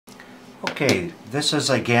Okay, this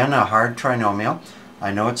is again a hard trinomial.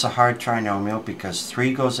 I know it's a hard trinomial because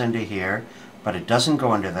 3 goes into here, but it doesn't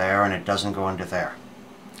go into there and it doesn't go into there.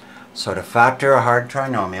 So to factor a hard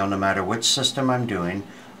trinomial, no matter which system I'm doing,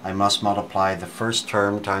 I must multiply the first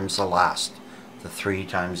term times the last, the 3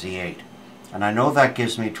 times the 8. And I know that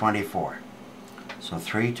gives me 24. So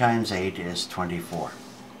 3 times 8 is 24.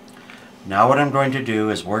 Now what I'm going to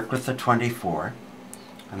do is work with the 24,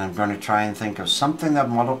 and I'm going to try and think of something that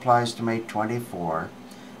multiplies to make 24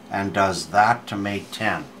 and does that to make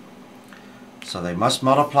 10. So they must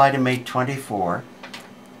multiply to make 24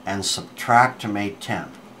 and subtract to make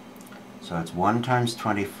 10. So it's 1 times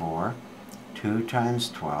 24, 2 times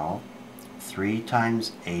 12, 3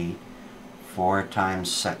 times 8, 4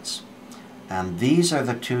 times 6. And these are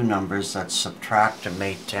the two numbers that subtract to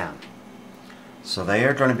make 10. So they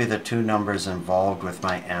are going to be the two numbers involved with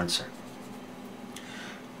my answer.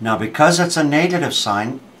 Now because it's a negative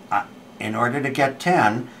sign, in order to get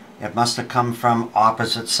 10, it must have come from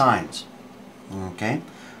opposite signs. Okay?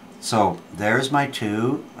 So there's my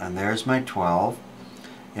 2 and there's my 12.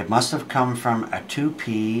 It must have come from a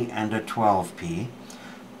 2p and a 12p,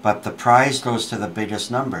 but the prize goes to the biggest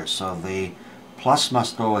number, so the plus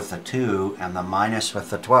must go with the 2 and the minus with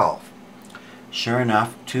the 12. Sure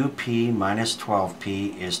enough, 2p minus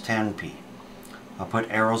 12p is 10p. I'll put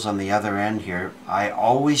arrows on the other end here. I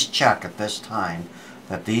always check at this time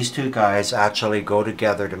that these two guys actually go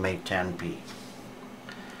together to make 10p.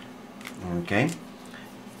 Okay,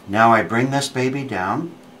 now I bring this baby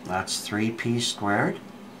down. That's 3p squared.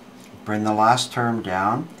 Bring the last term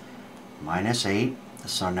down, minus 8.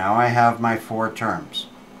 So now I have my 4 terms.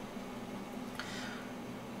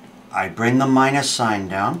 I bring the minus sign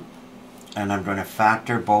down, and I'm going to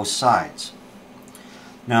factor both sides.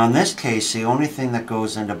 Now in this case, the only thing that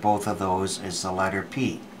goes into both of those is the letter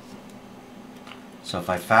p. So if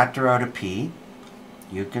I factor out a p,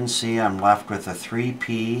 you can see I'm left with a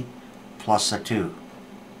 3p plus a 2.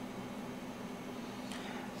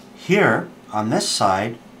 Here, on this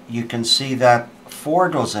side, you can see that 4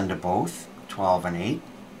 goes into both, 12 and 8,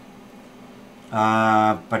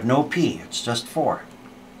 but no p, it's just 4.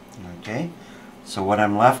 Okay, so what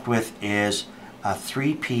I'm left with is a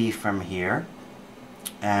 3p from here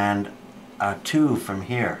and a 2 from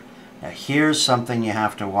here. Now here's something you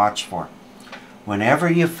have to watch for.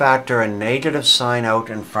 Whenever you factor a negative sign out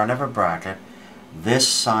in front of a bracket, this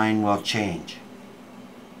sign will change.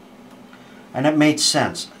 And it made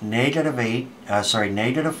sense. Negative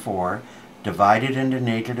 4 divided into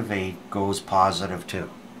negative 8 goes positive 2.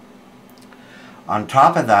 On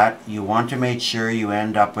top of that, you want to make sure you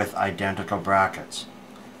end up with identical brackets.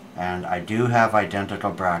 And I do have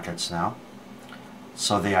identical brackets now.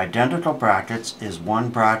 So the identical brackets is one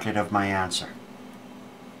bracket of my answer.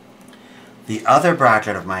 The other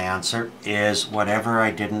bracket of my answer is whatever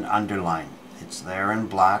I didn't underline. It's there in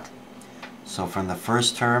black. So from the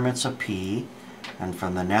first term it's a p, and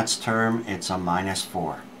from the next term it's a minus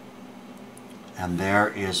 4. And there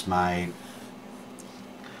is my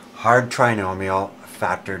hard trinomial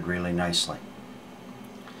factored really nicely.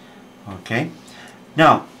 Okay,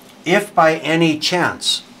 now if by any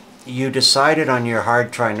chance you decided on your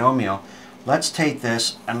hard trinomial, let's take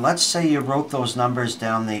this and let's say you wrote those numbers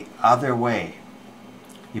down the other way.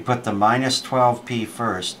 You put the minus 12p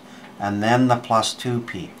first and then the plus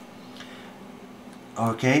 2p.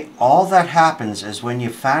 Okay, all that happens is when you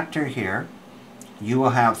factor here, you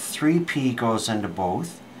will have 3p goes into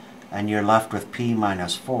both, and you're left with p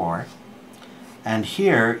minus 4. And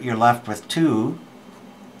here, you're left with 2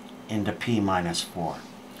 into p minus 4.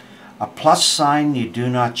 A plus sign, you do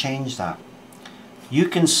not change that. You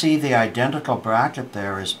can see the identical bracket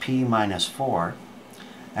there is p minus 4,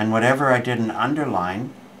 and whatever I didn't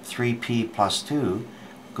underline, 3p plus 2,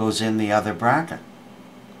 goes in the other bracket.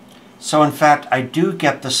 So in fact, I do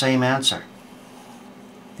get the same answer.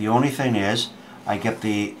 The only thing is, I get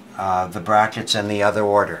the brackets in the other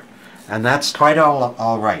order. And that's quite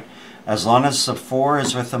all right. As long as the 4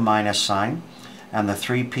 is with the minus sign, and the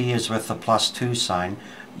 3p is with the plus 2 sign,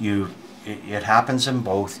 it happens in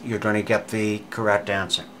both, you're going to get the correct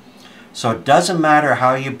answer. So it doesn't matter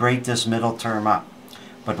how you break this middle term up.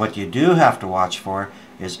 But what you do have to watch for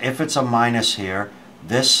is if it's a minus here,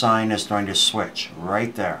 this sign is going to switch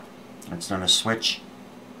right there. It's going to switch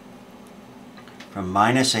from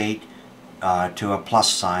minus 8 to a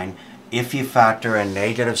plus sign if you factor a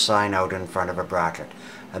negative sign out in front of a bracket.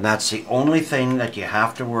 And that's the only thing that you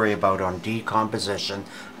have to worry about on decomposition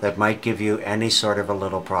that might give you any sort of a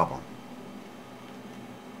little problem.